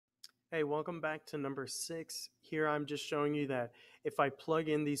Hey, welcome back to number 6. Here I'm just showing you that if I plug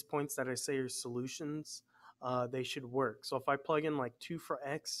in these points that I say are solutions, they should work. So if I plug in like 2 for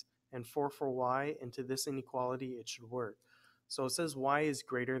x and 4 for y into this inequality, it should work. So it says y is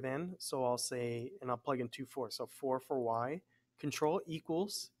greater than, so I'll say, and I'll plug in 2, 4. So 4 for y. Control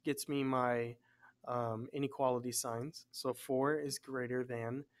equals gets me my inequality signs. So 4 is greater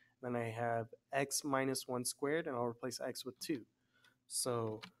than, then I have x minus 1 squared, and I'll replace x with 2.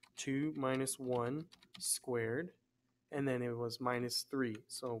 So 2 minus 1 squared, and then it was minus 3.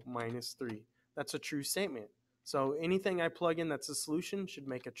 So minus 3. That's a true statement. So anything I plug in that's a solution should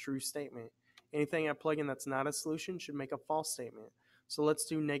make a true statement. Anything I plug in that's not a solution should make a false statement. So let's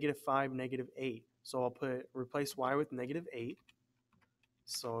do negative 5, negative 8. So I'll replace y with negative 8.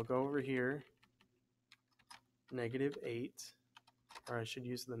 So I'll go over here, negative 8, or I should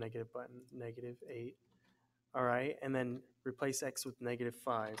use the negative button, negative 8. All right, and then replace x with negative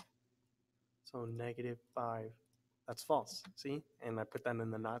 5. So negative 5. That's false, see? And I put that in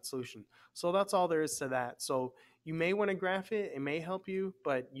the not solution. So that's all there is to that. So you may want to graph it. It may help you,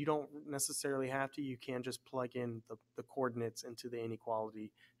 but you don't necessarily have to. You can just plug in the coordinates into the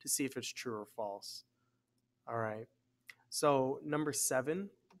inequality to see if it's true or false. All right. So number 7,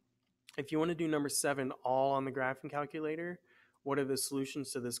 if you want to do number 7 all on the graphing calculator, what are the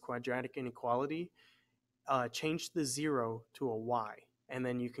solutions to this quadratic inequality? Change the 0 to a y, and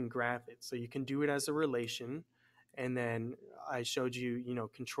then you can graph it. So you can do it as a relation, and then I showed you,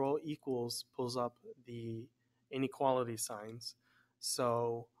 control equals pulls up the inequality signs.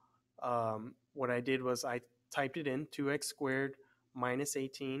 So what I did was I typed it in, 2x squared minus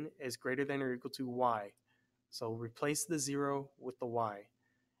 18 is greater than or equal to y. So replace the 0 with the y,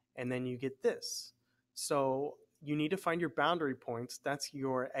 and then you get this. So you need to find your boundary points. That's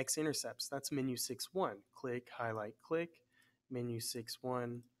your x-intercepts. That's menu 6-1. Click, highlight, click, menu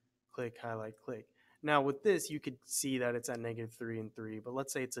 6-1, click, highlight, click. Now with this, you could see that it's at negative 3 and 3, but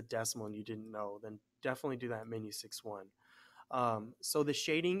let's say it's a decimal and you didn't know, then definitely do that menu 6-1. So the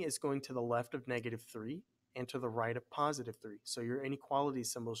shading is going to the left of negative 3 and to the right of positive 3. So your inequality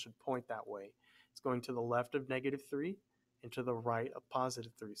symbol should point that way. It's going to the left of negative 3 and to the right of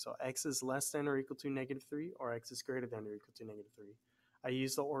positive 3. So x is less than or equal to negative 3, or x is greater than or equal to negative 3. I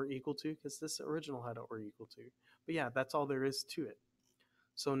use the or equal to because this original had a or equal to. But yeah, that's all there is to it.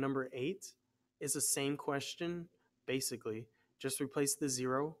 So number 8 is the same question, basically. Just replace the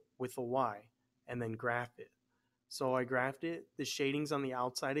 0 with a y and then graph it. So I graphed it. The shading's on the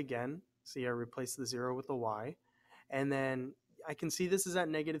outside again. See, I replaced the 0 with a y. And then I can see this is at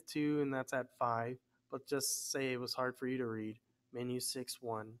negative 2 and that's at 5. But just say it was hard for you to read. Menu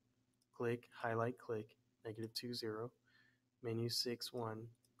 6-1, click, highlight, click, negative 2, 0. Menu 6-1,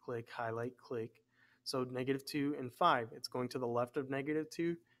 click, highlight, click. So negative 2 and 5. It's going to the left of negative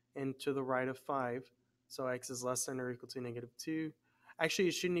 2 and to the right of 5. So x is less than or equal to negative 2. Actually,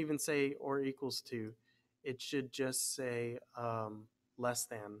 it shouldn't even say or equals to. It should just say less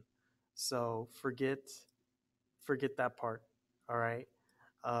than. So forget that part. All right.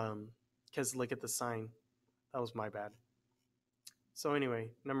 Because look at the sign. That was my bad. So anyway,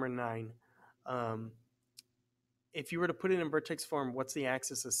 number 9. If you were to put it in vertex form, what's the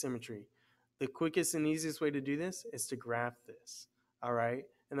axis of symmetry? The quickest and easiest way to do this is to graph this. All right.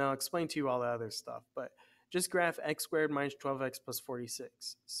 And I'll explain to you all the other stuff. But just graph x squared minus 12x plus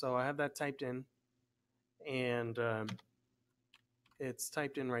 46. So I have that typed in. And it's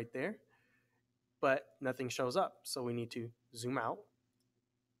typed in right there. But nothing shows up. So we need to zoom out.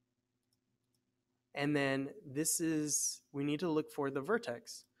 And then we need to look for the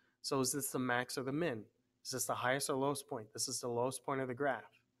vertex. So is this the max or the min? Is this the highest or lowest point? This is the lowest point of the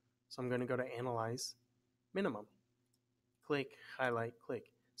graph. So I'm going to go to Analyze, Minimum. Click, highlight, click.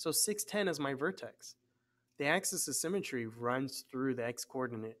 So 610 is my vertex. The axis of symmetry runs through the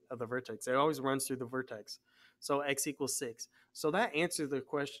x-coordinate of the vertex. It always runs through the vertex. So x equals 6. So that answers the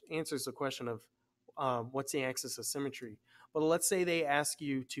question of what's the axis of symmetry. But let's say they ask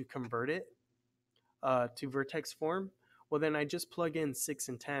you to convert it to vertex form. Well, then I just plug in 6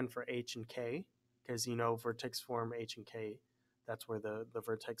 and 10 for h and k, because vertex form h and k, that's where the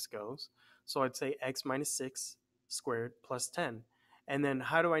vertex goes. So I'd say x minus 6 squared plus 10. And then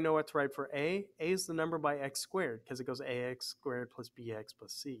how do I know what to write for a? A is the number by x squared, because it goes ax squared plus bx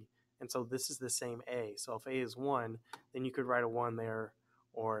plus c. And so this is the same a. So if a is 1, then you could write a 1 there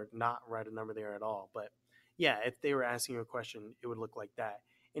or not write a number there at all. But yeah, if they were asking you a question, it would look like that.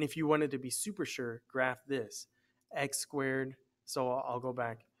 And if you wanted to be super sure, graph this. X squared. So I'll go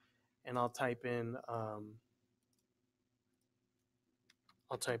back and I'll type in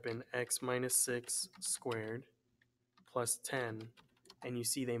x minus 6 squared plus 10 and you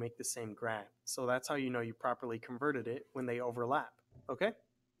see they make the same graph. So that's how you know you properly converted it when they overlap. Okay?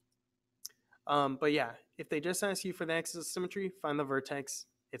 But yeah, if they just ask you for the axis of symmetry, find the vertex.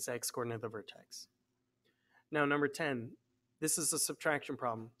 It's the x coordinate of the vertex. Now, number 10, this is a subtraction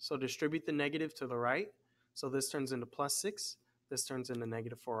problem. So distribute the negative to the right. So this turns into plus 6. This turns into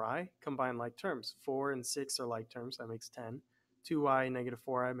negative 4i. Combine like terms. 4 and 6 are like terms. That makes 10. 2i, negative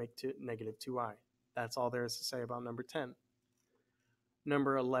 4i make negative 2i. That's all there is to say about number 10.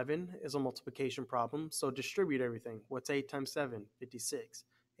 Number 11 is a multiplication problem. So distribute everything. What's 8 times 7? 56.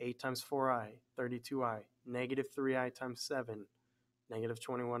 8 times 4i, 32i. Negative 3i times 7, negative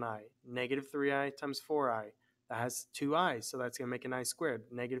 21i. Negative 3i times 4i, that has 2 i's, so that's going to make an I squared.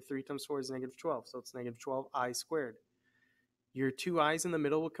 Negative 3 times 4 is negative 12, so it's negative 12i squared. Your 2 i's in the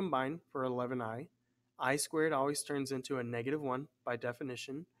middle will combine for 11i. I squared always turns into a negative 1 by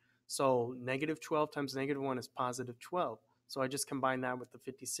definition. So negative 12 times negative 1 is positive 12. So I just combine that with the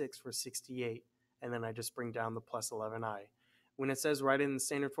 56 for 68, and then I just bring down the plus 11i. When it says write it in the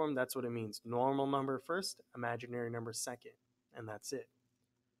standard form, that's what it means. Normal number first, imaginary number second, and that's it.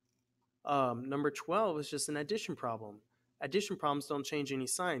 Number 12 is just an addition problem. Addition problems don't change any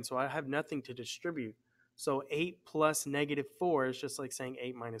sign, so I have nothing to distribute. So 8 plus negative 4 is just like saying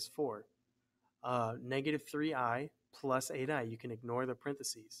 8 minus 4. Negative 3i plus 8i, you can ignore the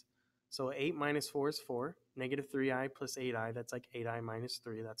parentheses. So 8 minus 4 is 4. Negative 3i plus 8i, that's like 8i minus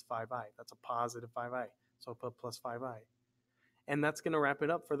 3, that's 5i. That's a positive 5i, so I'll put plus 5i. And that's going to wrap it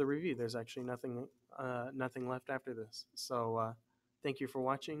up for the review. There's actually nothing left after this. So thank you for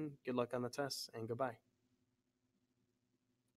watching. Good luck on the tests, and goodbye.